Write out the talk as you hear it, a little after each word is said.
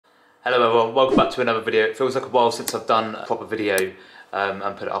Hello everyone, welcome back to another video. It feels like a while since I've done a proper video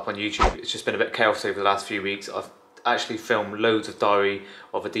and put it up on YouTube. It's just been a bit chaos over the last few weeks. I've actually filmed loads of Diary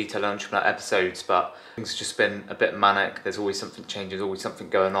of a Detail Entrepreneur episodes, but things have just been a bit manic. There's always something changing, there's always something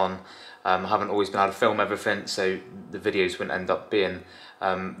going on. I haven't always been able to film everything, so the videos wouldn't end up being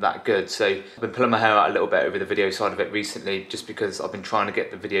that good. So I've been pulling my hair out a little bit over the video side of it recently, just because I've been trying to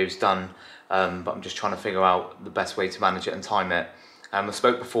get the videos done, but I'm just trying to figure out the best way to manage it and time it. I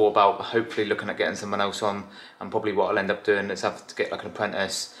spoke before about hopefully looking at getting someone else on, and probably what I'll end up doing is have to get like an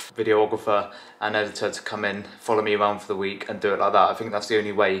apprentice videographer and editor to come in, follow me around for the week and do it like that. I think that's the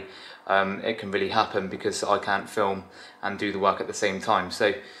only way it can really happen, because I can't film and do the work at the same time.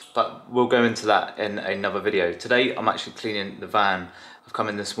 So, but we'll go into that in another video. Today I'm actually cleaning the van. I've come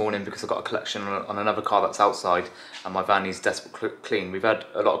in this morning because I've got a collection on another car that's outside and my van needs desperate clean. We've had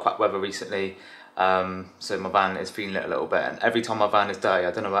a lot of crap weather recently. So my van is feeling it a little bit, and every time my van is dirty, I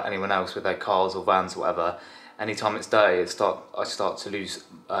don't know about anyone else with their cars or vans or whatever, anytime it's dirty I start to lose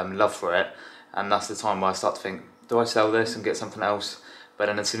love for it, and that's the time where I start to think, do I sell this and get something else? But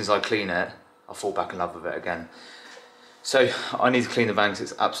then as soon as I clean it, I fall back in love with it again. So I need to clean the van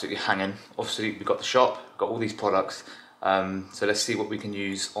because it's absolutely hanging. Obviously we've got the shop, we've got all these products, so let's see what we can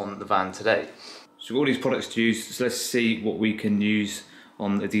use on the van today. So we've got all these products to use, so let's see what we can use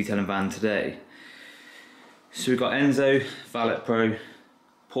on the detailing van today. So we've got Enzo, Valet Pro,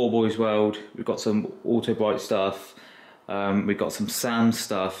 Poor Boys World, we've got some Auto Bright stuff, we've got some Sam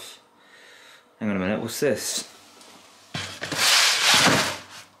stuff. Hang on a minute, what's this?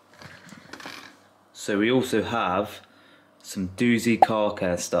 So we also have some Doozy Car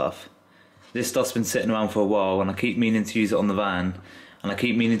Care stuff. This stuff's been sitting around for a while and I keep meaning to use it on the van, and I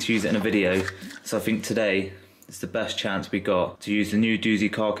keep meaning to use it in a video, so I think today is the best chance we got to use the new Doozy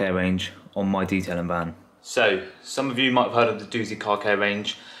Car Care range on my detailing van. So, some of you might have heard of the Doozy Car Care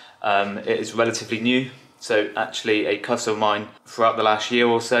range. It is relatively new, so actually a customer of mine throughout the last year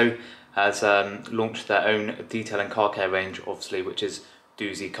or so has launched their own detailing car care range, obviously, which is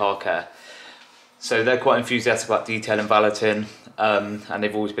Doozy Car Care. So they're quite enthusiastic about detailing, valeting, and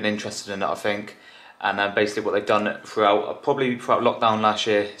they've always been interested in it, I think. And basically what they've done probably throughout lockdown last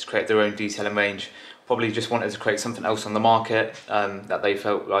year is create their own detailing range. Probably just wanted to create something else on the market that they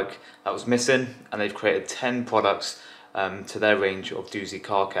felt like that was missing, and they've created 10 products to their range of Doozy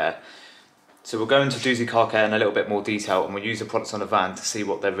Car Care. So we'll go into Doozy Car Care in a little bit more detail, and we'll use the products on the van to see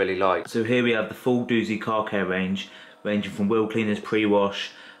what they're really like. So here we have the full Doozy Car Care range, ranging from wheel cleaners,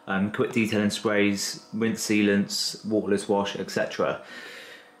 pre-wash, quick detailing sprays, rinse sealants, waterless wash, etc.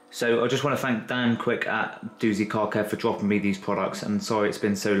 So I just want to thank Dan Quick at Doozy Car Care for dropping me these products, and sorry it's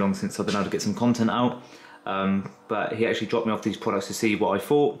been so long since I've been able to get some content out, but he actually dropped me off these products to see what I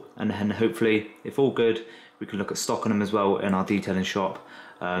thought, and then hopefully, if all good, we can look at stocking them as well in our detailing shop,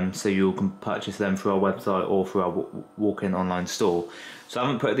 so you can purchase them through our website or through our walk-in online store. So I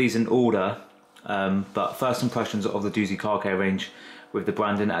haven't put these in order, but first impressions of the Doozy Car Care range with the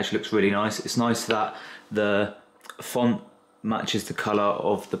branding, it actually looks really nice. It's nice that the font matches the colour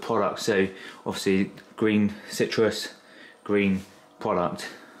of the product, so obviously green citrus, green product,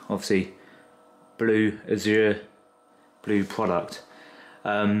 obviously blue azure, blue product.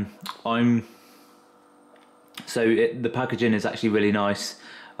 The packaging is actually really nice.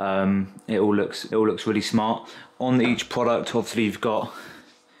 It all looks really smart. On each product, obviously you've got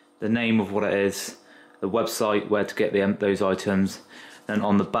the name of what it is, the website where to get those items, then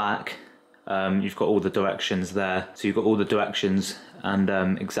on the back you've got all the directions there, so you've got all the directions and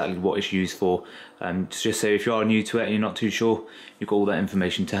exactly what it's used for. Just so if you are new to it and you're not too sure, you've got all that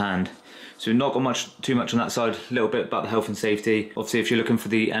information to hand. So we've not got too much on that side. A little bit about the health and safety. Obviously if you're looking for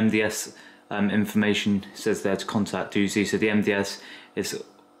the MDS information, it says there to contact Doozy. So the MDS is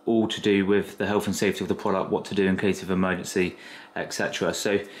all to do with the health and safety of the product, what to do in case of emergency, etc.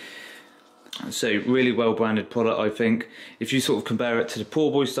 So really well branded product, I think. If you sort of compare it to the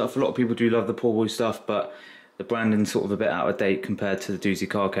Poor Boy stuff, a lot of people do love the Poor Boy stuff, but the branding's sort of a bit out of date compared to the Doozy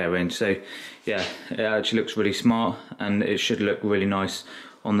Car Care range. So yeah, it actually looks really smart, and it should look really nice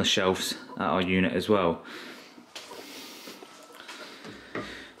on the shelves at our unit as well.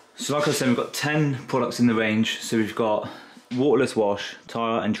 So like I said, we've got 10 products in the range. So we've got waterless wash,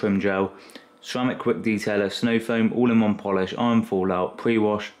 tire and trim gel, ceramic quick detailer, snow foam, all-in-one polish, iron fallout,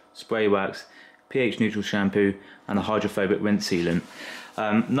 pre-wash, spray wax, pH neutral shampoo, and a hydrophobic rinse sealant.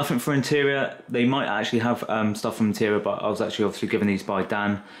 Nothing for interior. They might actually have stuff from interior, but I was actually obviously given these by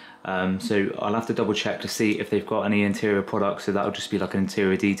Dan, so I'll have to double check to see if they've got any interior products. So that'll just be like an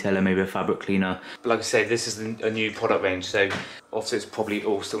interior detailer, maybe a fabric cleaner. But like I say, this is a new product range, so obviously it's probably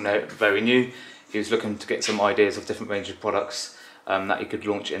all still very new. He was looking to get some ideas of different range of products that you could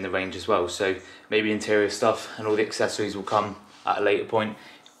launch in the range as well. So maybe interior stuff and all the accessories will come at a later point.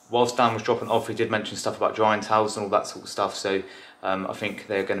 Whilst Dan was dropping off, he did mention stuff about drying towels and all that sort of stuff, so I think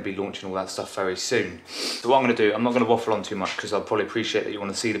they're going to be launching all that stuff very soon. So what I'm going to do, I'm not going to waffle on too much because I'll probably appreciate that you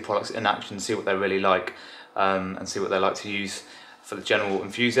want to see the products in action, see what they're really like, and see what they like to use for the general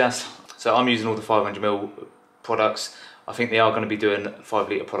enthusiast. So I'm using all the 500ml products. I think they are going to be doing 5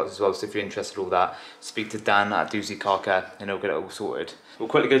 litre products as well, so if you're interested in all that, speak to Dan at Doozy Car Care and he'll get it all sorted. We'll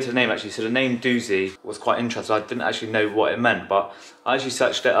quickly go to the name actually. So the name Doozy was quite interesting. I didn't actually know what it meant, but I actually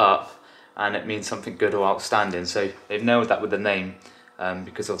searched it up and it means something good or outstanding. So they've nailed that with the name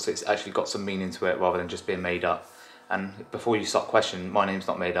because obviously it's actually got some meaning to it rather than just being made up. And before you start questioning, my name's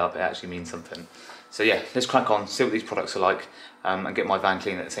not made up, it actually means something. So yeah, let's crack on, see what these products are like and get my van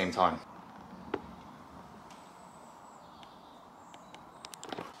clean at the same time.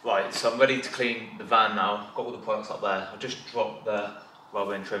 Right, so I'm ready to clean the van now. I've got all the products up there. I just dropped the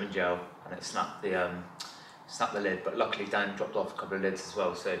rubber and trimming gel and it snapped the lid, but luckily Dan dropped off a couple of lids as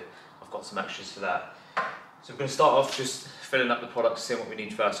well, so I've got some extras for that. So I'm going to start off just filling up the products, seeing what we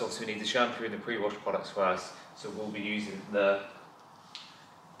need first. Obviously we need the shampoo and the pre-wash products first, so we'll be using the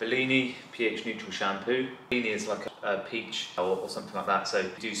Bellini pH neutral shampoo. Bellini is like a peach or something like that, so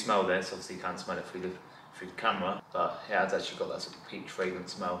if you do smell this, obviously you can't smell it through the camera, but yeah, it's actually got that sort of peach fragrant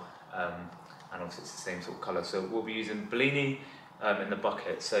smell, and obviously it's the same sort of colour. So we'll be using Bellini in the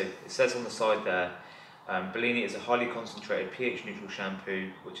bucket. So it says on the side there, Bellini is a highly concentrated pH neutral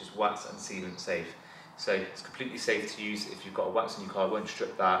shampoo which is wax and sealant safe. So it's completely safe to use if you've got a wax in your car, it won't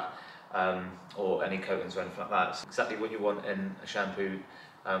strip that, or any coatings or anything like that. It's exactly what you want in a shampoo,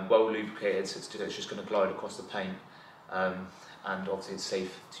 well lubricated, so it's just going to glide across the paint. And obviously it's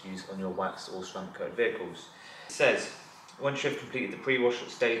safe to use on your waxed or ceramic coated vehicles. It says, once you've completed the pre-wash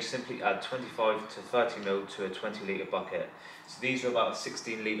stage, simply add 25 to 30ml to a 20 litre bucket. So these are about a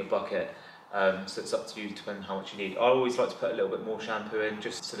 16 litre bucket, so it's up to you depending on how much you need. I always like to put a little bit more shampoo in,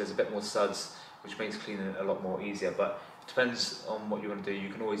 just so there's a bit more suds, which makes cleaning a lot more easier. But it depends on what you want to do. You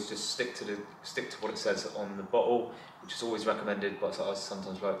can always just stick to what it says on the bottle, which is always recommended, but I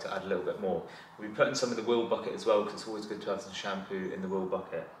sometimes like to add a little bit more. We'll be putting some in the wheel bucket as well, because it's always good to have some shampoo in the wheel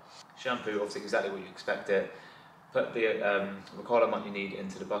bucket. Shampoo, obviously exactly what you expect it. Put the required amount you need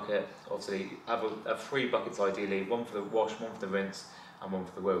into the bucket. Obviously have 3 buckets ideally, one for the wash, one for the rinse, and one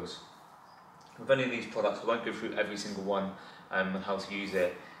for the wheels. With any of these products, I won't go through every single one and how to use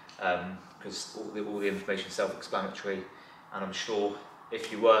it, because all the information is self-explanatory, and I'm sure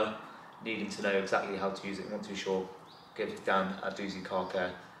if you were needing to know exactly how to use it and not too sure, give Dan at Doozy Car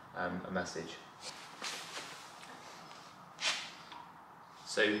Care a message.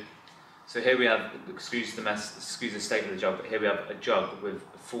 So here we have, excuse the state of the jug, but here we have a jug with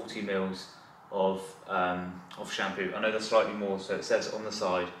 40 mils of shampoo. I know there's slightly more, so it says on the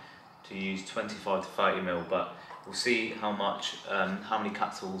side to use 25 to 30 mil, but we'll see how many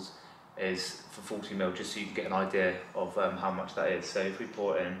capsules is for 40 mil, just so you can get an idea of how much that is. So if we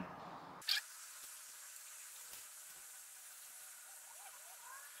pour it in,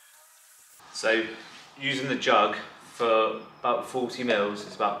 so using the jug for about 40 mils,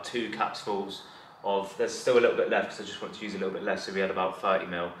 it's about 2 capsules of, there's still a little bit left because I just want to use a little bit less, so we had about 30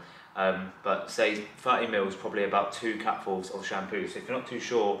 mil. But say 30 mil is probably about 2 capfuls of shampoo. So if you're not too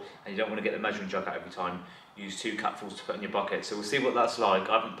sure and you don't want to get the measuring jug out every time, use 2 capfuls to put in your bucket. So we'll see what that's like.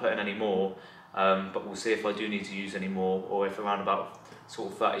 I haven't put in any more, but we'll see if I do need to use any more, or if around about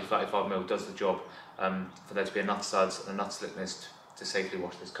sort of 30-35 mil does the job, for there to be enough suds and enough slickness to safely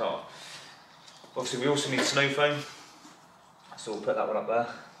wash this car. Obviously we also need snow foam, so we'll put that one up there.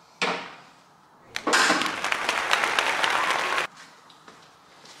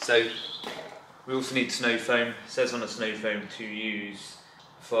 So we also need snow foam. It says on the snow foam to use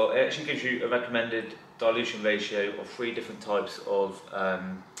for, it actually gives you a recommended dilution ratio of 3 different types of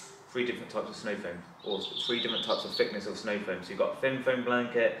snow foam, or 3 different types of thickness of snow foam. So you've got a thin foam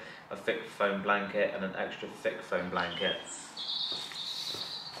blanket, a thick foam blanket, and an extra thick foam blanket.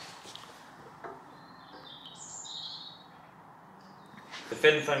 The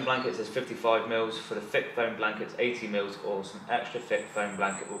thin foam blanket says 55 mils, for the thick foam blankets 80 mils, or some extra thick foam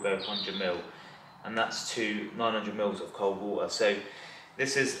blanket will go 100 mil, and that's to 900 mils of cold water. So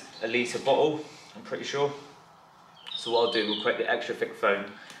this is a litre bottle, I'm pretty sure. So what I'll do, we'll create the extra thick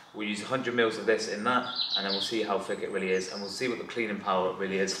foam, we'll use 100 mils of this in that, and then we'll see how thick it really is, and we'll see what the cleaning power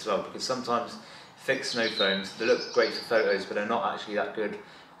really is as well, because sometimes thick snow foams, they look great for photos, but they're not actually that good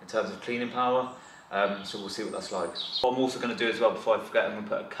in terms of cleaning power. So we'll see what that's like. What I'm also going to do as well, before I forget, I'm going to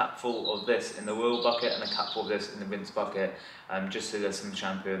put a capful of this in the wheel bucket and a capful of this in the rinse bucket, just so there's some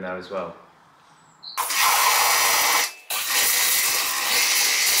shampoo in there as well.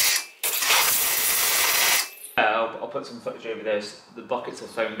 put some footage over this. The buckets are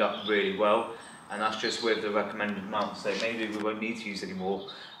foamed up really well, and that's just with the recommended amount, so maybe we won't need to use any more.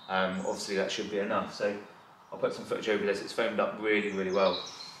 Obviously that should be enough, so I'll put some footage over this. It's foamed up really well.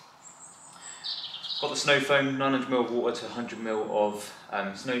 Got the snow foam, 900ml of water to 100ml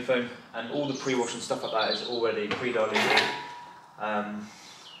of snow foam, and all the pre-wash and stuff like that is already pre-diluted.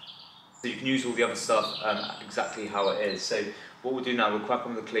 So you can use all the other stuff exactly how it is. So what we'll do now, we'll crack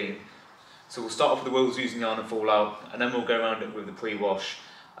on with the clean. So we'll start off with the wheels using the iron fallout, and then we'll go around it with the pre-wash,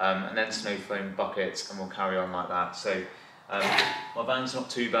 and then snow foam buckets, and we'll carry on like that. So my van's not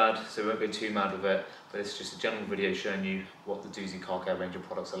too bad, so we won't go too mad with it, but it's just a general video showing you what the Doozy Car Care range of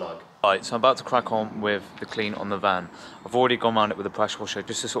products are like. Right, so I'm about to crack on with the clean on the van. I've already gone around it with a pressure washer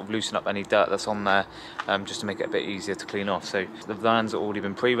just to sort of loosen up any dirt that's on there, just to make it a bit easier to clean off. So the van's already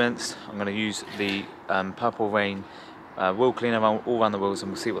been pre-rinsed. I'm going to use the Purple Rain wheel cleaner all around the wheels,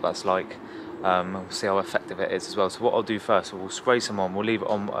 and we'll see what that's like. We'll see how effective it is as well. So what I'll do first, we'll spray some on, we'll leave it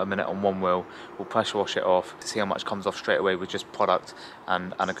on a minute on one wheel, we'll pressure wash it off to see how much comes off straight away with just product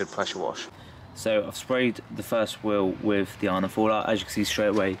and a good pressure wash. So I've sprayed the first wheel with the iron fallout. As you can see straight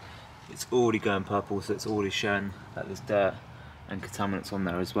away, it's already going purple, so it's already showing that there's dirt and contaminants on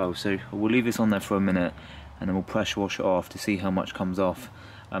there as well. So we'll leave this on there for a minute, and then we'll pressure wash it off to see how much comes off.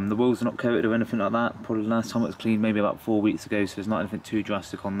 The wheels are not coated or anything like that. Probably the last time it was cleaned maybe about 4 weeks ago, so there's not anything too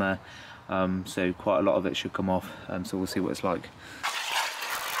drastic on there. So quite a lot of it should come off, so we'll see what it's like.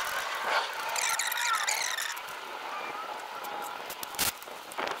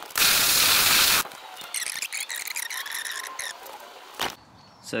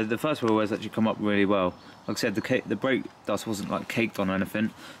 So the first wheel has actually come up really well. Like I said, the brake dust wasn't like caked on or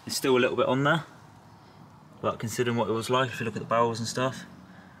anything. There's still a little bit on there, but considering what it was like, if you look at the barrels and stuff,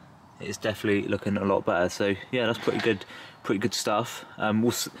 it's definitely looking a lot better. So yeah, that's pretty good stuff.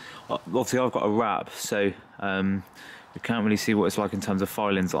 Obviously I've got a wrap, so we can't really see what it's like in terms of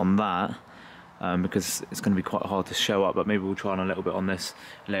filings on that, because it's going to be quite hard to show up, but maybe we'll try on a little bit on this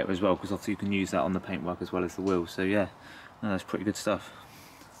later as well, because obviously you can use that on the paintwork as well as the wheels. So yeah, no, that's pretty good stuff.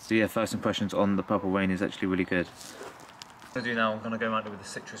 So yeah, first impressions on the Purple Rain is actually really good. What I'm going to do now, I'm going to go around it with the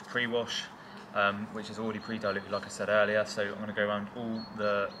citrus pre-wash, which is already pre-diluted like I said earlier. So I'm going to go around all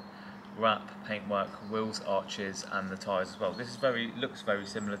the wrap, paintwork, wheels, arches and the tyres as well. This is looks very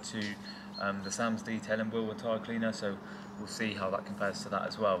similar to the Sam's detailing wheel and tyre cleaner, so we'll see how that compares to that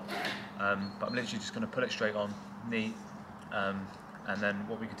as well. But I'm literally just going to put it straight on, neat, and then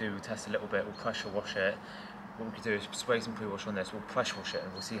what we could do, we'll test a little bit, we'll pressure wash it. What we could do is spray some pre-wash on this, we'll pressure wash it,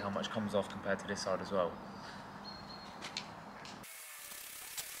 and we'll see how much comes off compared to this side as well.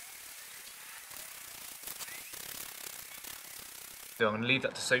 So I'm going to leave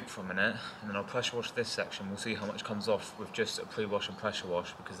that to soak for a minute, and then I'll pressure wash this section. We'll see how much comes off with just a pre-wash and pressure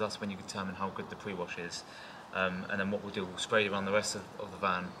wash, because that's when you determine how good the pre-wash is. And then what we'll do, we'll spray it around the rest of the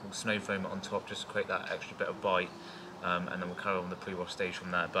van, we'll snow foam it on top just to create that extra bit of bite, and then we'll carry on the pre-wash stage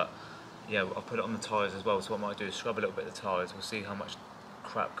from there. But yeah, I'll put it on the tyres as well, so what I might do is scrub a little bit of the tyres. We'll see how much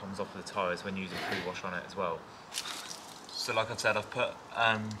crap comes off of the tyres when using pre-wash on it as well. So like I said, I've put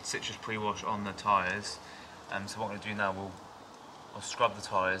citrus pre-wash on the tyres, so what I'm going to do now, I'll scrub the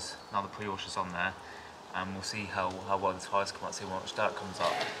tyres, now the pre-wash is on there, and we'll see how well the tyres come out, see how much dirt comes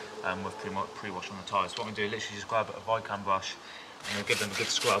up with pre-wash on the tyres. What I'm going to do is literally just grab a Vicam brush and we'll give them a good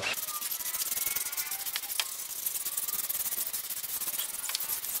scrub.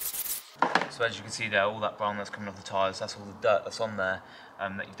 So as you can see there, all that brown that's coming off the tyres, that's all the dirt that's on there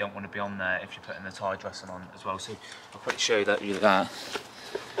that you don't want to be on there if you're putting the tyre dressing on as well. So I'll quickly show you that.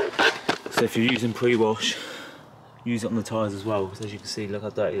 So if you're using pre-wash, use it on the tyres as well, because as you can see, look how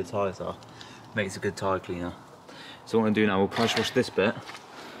dirty the tyres are. Makes a good tyre cleaner. So what I'm going to do now, we'll pressure wash this bit,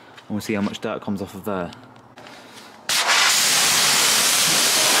 and we'll see how much dirt comes off of there.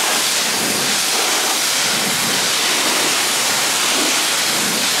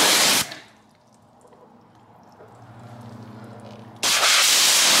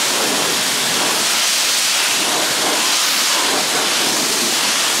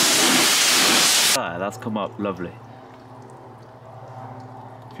 That's come up lovely.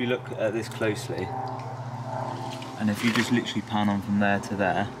 If you look at this closely, and if you just literally pan on from there to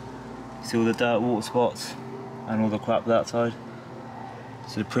there, you see all the dirt, water spots and all the crap that side.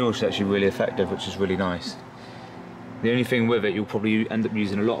 So the pre-wash is actually really effective, which is really nice. The only thing with it, you'll probably end up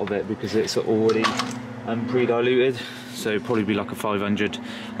using a lot of it because it's already pre-diluted, so probably be like a 500,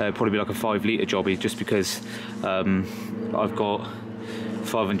 probably be like a 5 litre jobby, just because I've got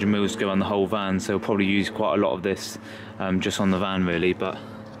 500 mils to go on the whole van, so I'll probably use quite a lot of this just on the van really. But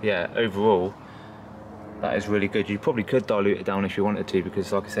yeah, overall that is really good. You probably could dilute it down if you wanted to,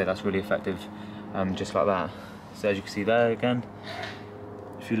 because like I said, that's really effective just like that. So as you can see there again,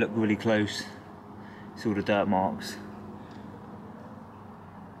 if you look really close, it's all the dirt marks.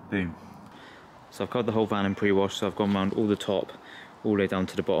 Boom. So I've covered the whole van in pre-wash, so I've gone around all the top, all the way down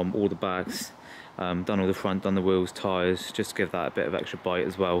to the bottom, all the bags, done all the front, done the wheels, tyres, just to give that a bit of extra bite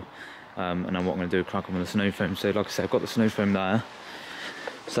as well. And then what I'm going to do is crack on with the snow foam. So like I said, I've got the snow foam there,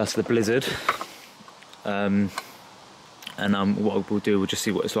 so that's the Blizzard. What we'll do, we'll just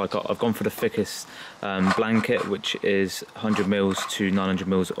see what it's like. I've gone for the thickest blanket, which is 100 mils to 900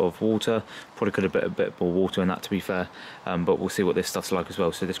 mils of water. Probably could have put a bit more water in that, to be fair, but we'll see what this stuff's like as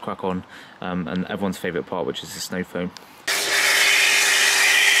well. So let's crack on, and everyone's favourite part, which is the snow foam.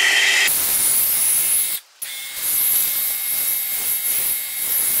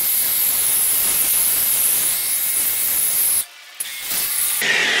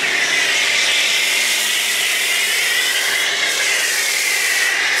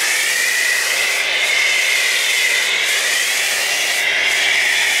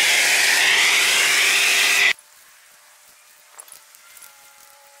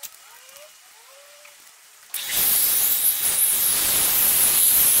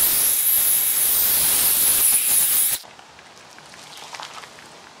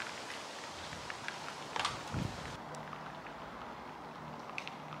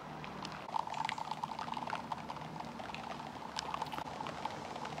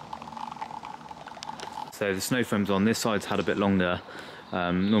 So the snow foam's on. This side's had a bit longer.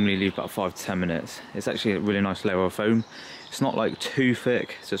 Normally leave about 5 to 10 minutes. It's actually a really nice layer of foam. It's not like too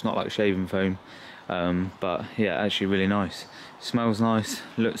thick, so it's not like shaving foam. But yeah, actually really nice. Smells nice,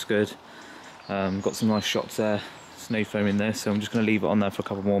 looks good. Got some nice shots there, snow foam in there. So I'm just going to leave it on there for a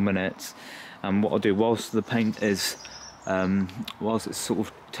couple more minutes. And what I'll do whilst the paint is, whilst it's sort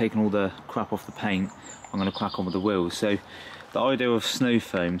of taking all the crap off the paint, I'm going to crack on with the wheels. So the idea of snow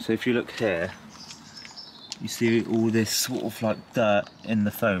foam, so if you look here, you see all this sort of like dirt in the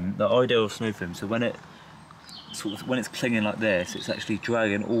foam. The idea of snow foam, so when it's clinging like this, it's actually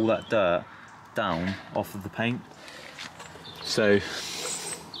dragging all that dirt down off of the paint. So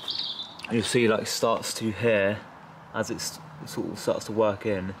you'll see like starts to here, as it sort of starts to work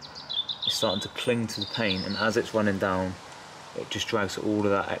in, it's starting to cling to the paint, and as it's running down, it just drags all of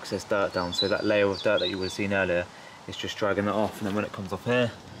that excess dirt down. So that layer of dirt that you would have seen earlier, it's just dragging that off, and then when it comes off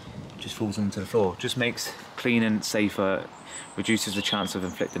here, just falls onto the floor. Just makes cleaning safer, reduces the chance of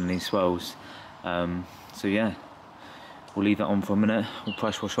inflicting any swells. So yeah, we'll leave that on for a minute, we'll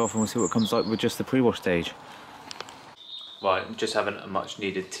pressure wash off, and we'll see what it comes like with just the pre-wash stage. Right, I'm just having a much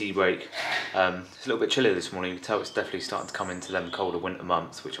needed tea break. It's a little bit chilly this morning. You can tell it's definitely starting to come into them colder winter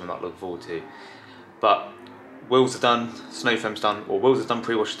months, which I'm not looking forward to. But wheels are done, snow foam's done, or wheels are done,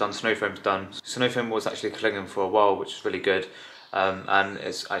 pre-wash is done, snow foam's done. Snow foam was actually clinging for a while, which is really good. And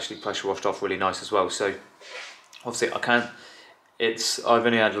it's actually pressure washed off really nice as well. So obviously I've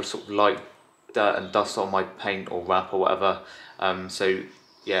only had a sort of light dirt and dust on my paint or wrap or whatever. So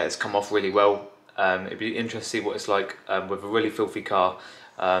yeah, it's come off really well. It'd be interesting to see what it's like with a really filthy car.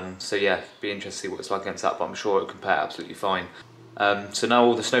 So yeah, it'd be interesting to see what it's like against that, but I'm sure it'll compare absolutely fine. So now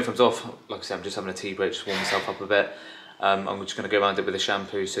all the snow foam's off. Like I said, I'm just having a tea break, just warm myself up a bit. I'm just going to go around it with a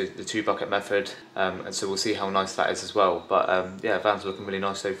shampoo, so the 2-bucket method, and so we'll see how nice that is as well. But yeah, van's looking really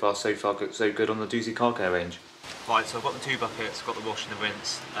nice so far. So far, so good on the Doozy Car Care range. Right, so I've got the 2 buckets, got the wash and the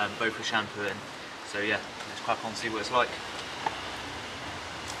rinse, both with shampoo in. So yeah, let's crack on and see what it's like.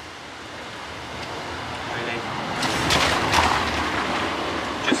 Really,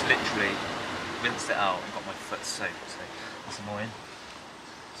 just literally rinsed it out and got my foot soaked, so that's annoying.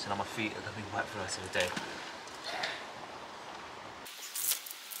 So now my feet are going to be wet for the rest of the day.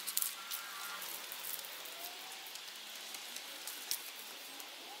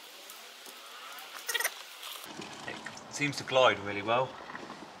 It seems to glide really well,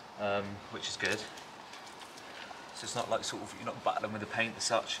 which is good. So it's not like sort of, you're not battling with the paint as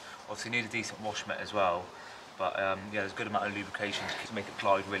such. Obviously you need a decent wash mitt as well, but yeah, there's a good amount of lubrication to make it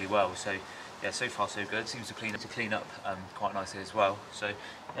glide really well. So yeah, so far so good. Seems to clean up quite nicely as well. So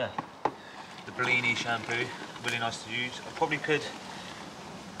yeah, the Bellini shampoo, really nice to use. I probably could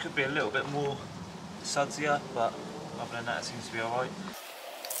be a little bit more sudsier, but other than that it seems to be alright.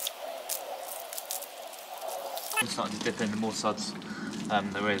 I'm starting to dip in, the more suds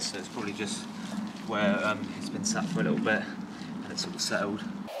there is, so it's probably just where it's been sat for a little bit and it's sort of settled.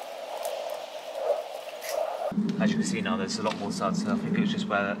 As you can see now, there's a lot more suds, so I think it's just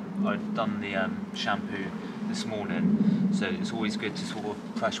where I've done the shampoo this morning, so it's always good to sort of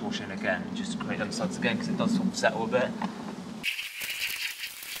pressure wash in again just to create them suds again, because it does sort of settle a bit.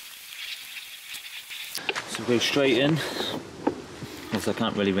 So we'll go straight in, Also, I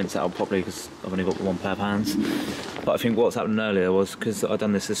can't really rinse it out properly because I've only got one pair of hands. But I think what's happened earlier was, because I've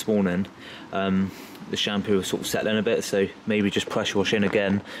done this morning, the shampoo was sort of settling a bit, so maybe just pressure wash in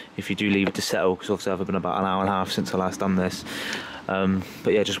again if you do leave it to settle, because obviously I've been about an hour and a half since I last done this.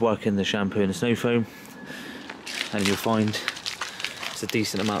 But yeah, just work in the shampoo and the snow foam, and you'll find it's a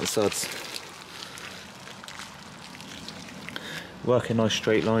decent amount of suds. Working nice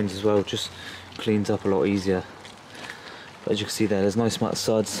straight lines as well, just cleans up a lot easier. But as you can see there's a nice amount of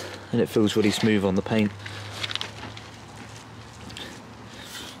suds, and it feels really smooth on the paint.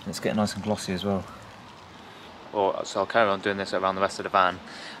 It's getting nice and glossy as well. So I'll carry on doing this around the rest of the van,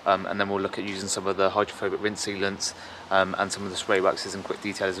 and then we'll look at using some of the hydrophobic rinse sealants and some of the spray waxes and quick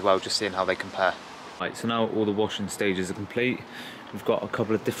detail as well, just seeing how they compare. Right, so now all the washing stages are complete. We've got a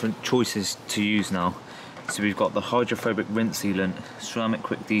couple of different choices to use now. So we've got the hydrophobic rinse sealant, ceramic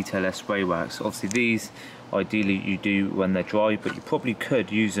quick detailer spray wax. Obviously these, ideally you do when they're dry, but you probably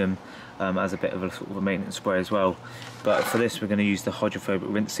could use them as a bit of a sort of a maintenance spray as well. But for this we're going to use the hydrophobic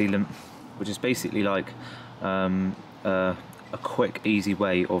rinse sealant, which is basically like a quick, easy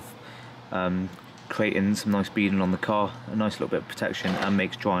way of creating some nice beading on the car, a nice little bit of protection, and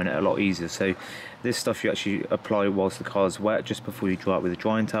makes drying it a lot easier. So this stuff you actually apply whilst the car's wet, just before you dry it with a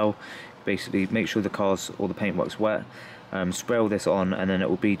drying towel. Basically make sure the car's or the paintwork's wet, spray all this on, and then it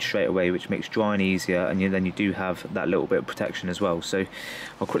will bead straight away, which makes drying easier, and then you do have that little bit of protection as well. So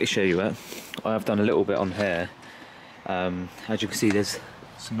I'll quickly show you it. I have done a little bit on here. As you can see there's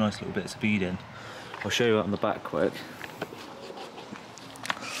some nice little bits of beading. I'll show you it on the back quick.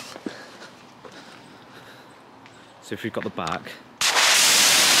 So if you've got the back,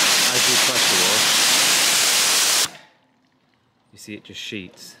 as you pressure wash, you see it just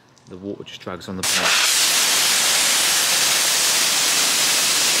sheets. The water just drags on the paint.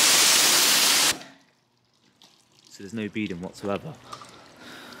 So there's no beading whatsoever.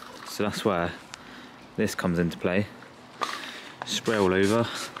 So that's where this comes into play. Spray all over.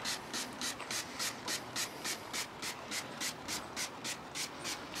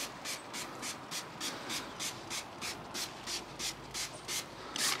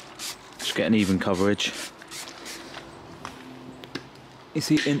 Just get an even coverage. You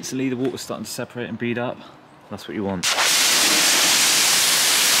see instantly the water's starting to separate and bead up. That's what you want.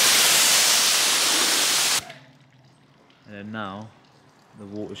 And then now the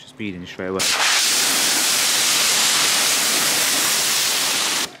water's just beading straight away.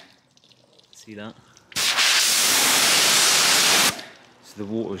 See that? So the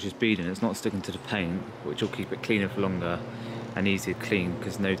water is just beading, it's not sticking to the paint, which will keep it cleaner for longer and easier to clean,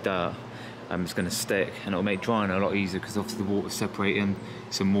 because no dirt is going to stick, and it'll make drying a lot easier because obviously the water's separating,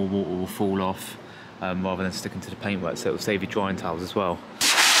 so more water will fall off rather than sticking to the paintwork, so it'll save you drying towels as well.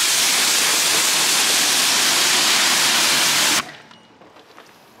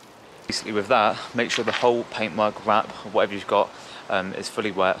 Basically with that, make sure the whole paintwork wrap, or whatever you've got, is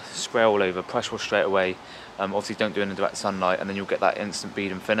fully wet. Spray all over, pressure wash straight away. Obviously don't do it in direct sunlight, and then you'll get that instant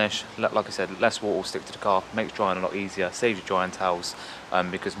bead and finish. Like I said, less water will stick to the car, makes drying a lot easier, saves you drying towels,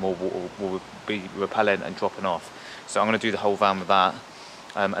 because more water will be repelling and dropping off. So I'm going to do the whole van with that,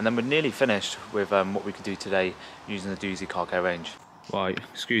 and then we're nearly finished with what we can do today using the Doozy Car Care range. Right,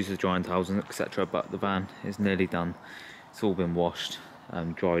 excuse the drying towels and etc., but the van is nearly done. It's all been washed,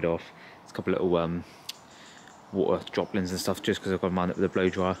 dried off. There's a couple of little water droplings and stuff just because I've got to mind it with a blow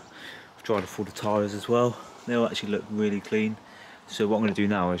dryer. I've dried off all the tyres as well. They'll actually look really clean. So what I'm going to do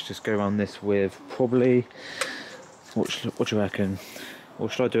now is just go around this with probably, what do you reckon?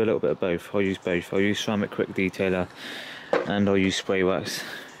 Or should I do a little bit of both? I'll use both. I'll use ceramic quick detailer and I'll use spray wax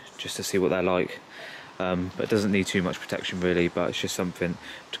just to see what they're like. But it doesn't need too much protection really, but it's just something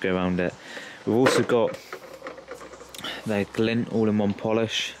to go around it. We've also got the glint all-in-one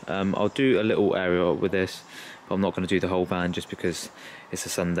polish. I'll do a little area with this, but I'm not going to do the whole van just because it's a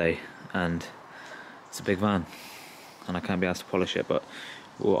Sunday and it's a big van and I can't be asked to polish it. But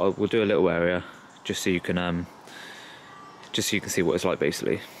we'll do a little area just so you can see what it's like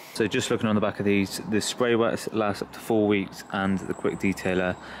basically. So just looking on the back of these, the spray wax lasts up to 4 weeks and the quick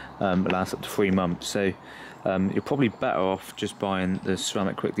detailer lasts up to 3 months. So you're probably better off just buying the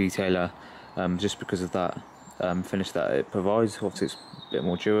ceramic quick detailer just because of that finish that it provides. Obviously it's a bit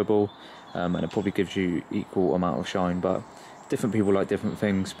more durable and it probably gives you equal amount of shine, but different people like different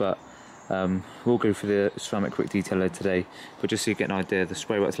things. But we'll go for the ceramic quick detailer today, but just so you get an idea, the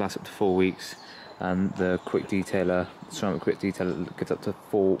spray wax lasts up to 4 weeks and the quick detailer, ceramic quick detailer, gets up to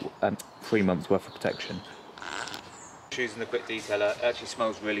 3 months worth of protection. Choosing the quick detailer, it actually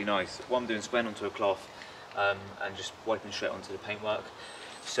smells really nice. What I'm doing is spraying onto a cloth and just wiping straight onto the paintwork.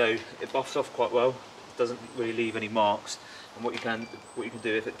 So it buffs off quite well, it doesn't really leave any marks, And what you can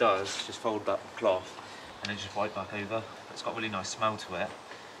do if it does, just fold that cloth and then just wipe back over. It's got a really nice smell to it,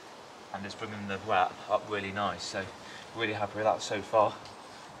 and it's bringing the wrap up really nice. So really happy with that so far.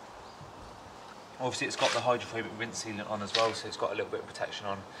 Obviously it's got the hydrophobic rinse sealant on as well, so it's got a little bit of protection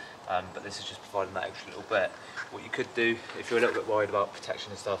on, but this is just providing that extra little bit. What you could do, if you're a little bit worried about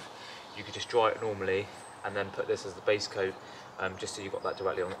protection and stuff, you could just dry it normally and then put this as the base coat, just so you've got that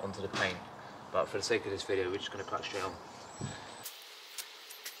directly onto the paint. But for the sake of this video, we're just going to crack straight on.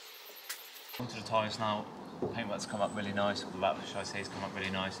 Onto the tyres now. The paintwork's come up really nice, or the wrap, should I say, has come up really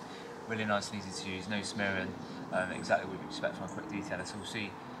nice. Really nice and easy to use, no smearing, exactly what you expect from a quick detailer. So we'll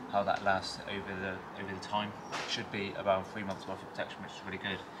see how that lasts over the time. It should be about 3 months worth of protection, which is really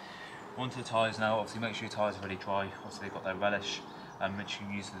good. Onto the tyres now. Obviously make sure your tyres are really dry. Obviously they've got their relish, which you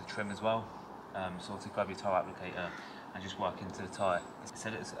can use for the trim as well. So obviously grab your tyre applicator and just work into the tyre. I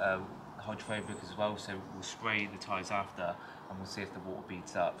said it's hydrophobic as well, so we'll spray the tyres after and we'll see if the water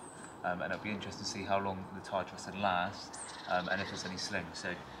beads up. And it'll be interesting to see how long the tyre dressing lasts, and if there's any sling. So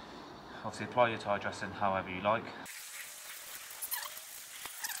obviously apply your tyre dressing however you like.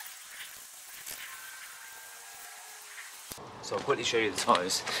 So I'll quickly show you the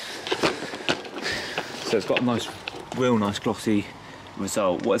tyres. So it's got a nice, real nice glossy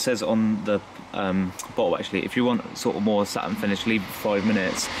result. What it says on the bottle, actually, if you want sort of more satin finish, leave it for 5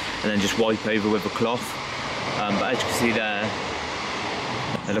 minutes and then just wipe over with a cloth. But as you can see there,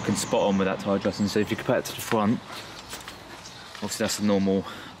 they're looking spot on with that tyre dressing. So if you compare it to the front, obviously that's the normal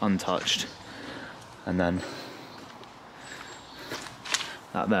untouched, and then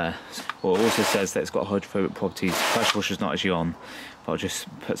that there. Well, it also says that it's got hydrophobic properties. Pressure washer's not actually on, but I'll just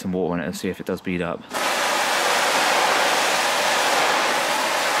put some water in it and see if it does bead up.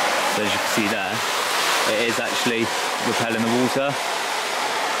 So as you can see there, it is actually repelling the water,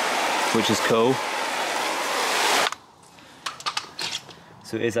 which is cool.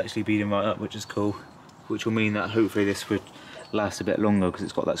 So it is actually beading right up, which is cool, which will mean that hopefully this would last a bit longer because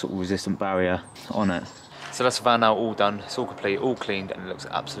it's got that sort of resistant barrier on it. So that's the van now all done, it's all complete, all cleaned, and it looks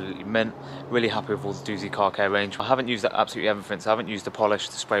absolutely mint. Really happy with all the Doozy Car Care range. I haven't used absolutely everything, so I haven't used the polish,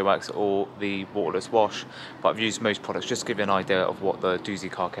 the spray wax or the waterless wash, but I've used most products just to give you an idea of what the Doozy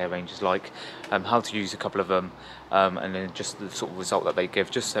Car Care range is like, how to use a couple of them, and then just the sort of result that they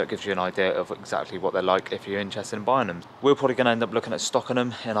give, just so it gives you an idea of exactly what they're like if you're interested in buying them. We're probably going to end up looking at stocking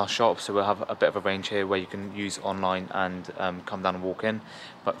them in our shop, so we'll have a bit of a range here where you can use online and come down and walk in.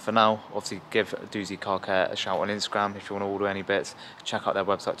 But for now, obviously give Doozy Car Care a shout on Instagram if you want to order any bits. Check out their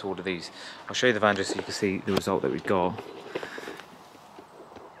website to order these. I'll show you the van just so you can see the result that we got.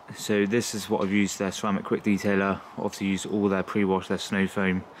 So this is what I've used, their ceramic quick detailer. Obviously used all their pre-wash, their snow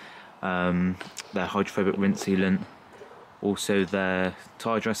foam, their hydrophobic rinse sealant, also their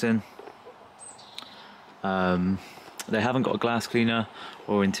tyre dressing. They haven't got a glass cleaner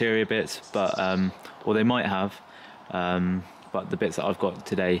or interior bits, but or they might have, but the bits that I've got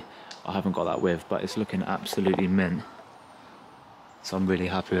today I haven't got that with, but it's looking absolutely mint, so I'm really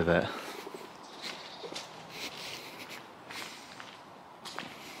happy with it.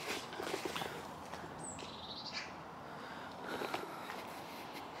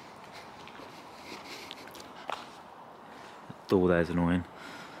 The door there is annoying,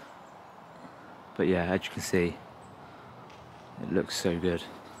 but yeah, as you can see, it looks so good.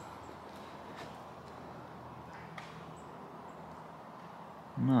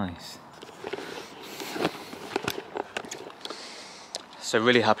 Nice. So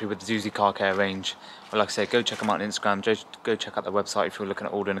really happy with the Doozy Car Care range. Well, like I said, go check them out on Instagram, go check out their website if you're looking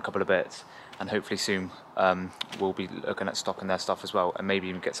at ordering a couple of bits, and hopefully soon we'll be looking at stocking their stuff as well, and maybe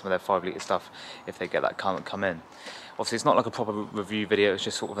even get some of their 5 litre stuff if they get that come in. Obviously it's not like a proper review video, it's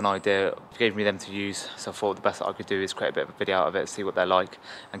just sort of an idea. It gave me them to use, so I thought the best that I could do is create a bit of a video out of it, see what they're like,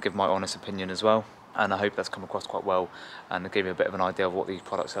 and give my honest opinion as well. And I hope that's come across quite well, and it gave me a bit of an idea of what these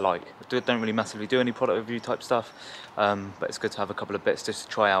products are like. I don't really massively do any product review type stuff, but it's good to have a couple of bits just to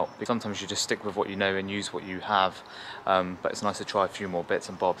try out. Sometimes you just stick with what you know and use what you have, but it's nice to try a few more bits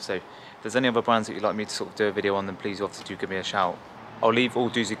and bobs. So if there's any other brands that you'd like me to sort of do a video on, then please obviously do give me a shout. I'll leave all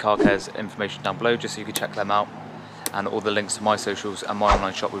Doozy Car Care's information down below just so you can check them out, and all the links to my socials and my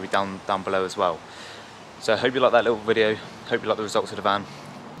online shop will be down below as well. So I hope you like that little video, hope you like the results of the van.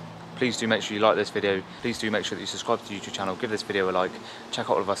 Please do make sure you like this video, please do make sure that you subscribe to the YouTube channel, give this video a like,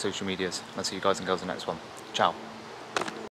 check out all of our social medias, and I'll see you guys and girls in the next one. Ciao.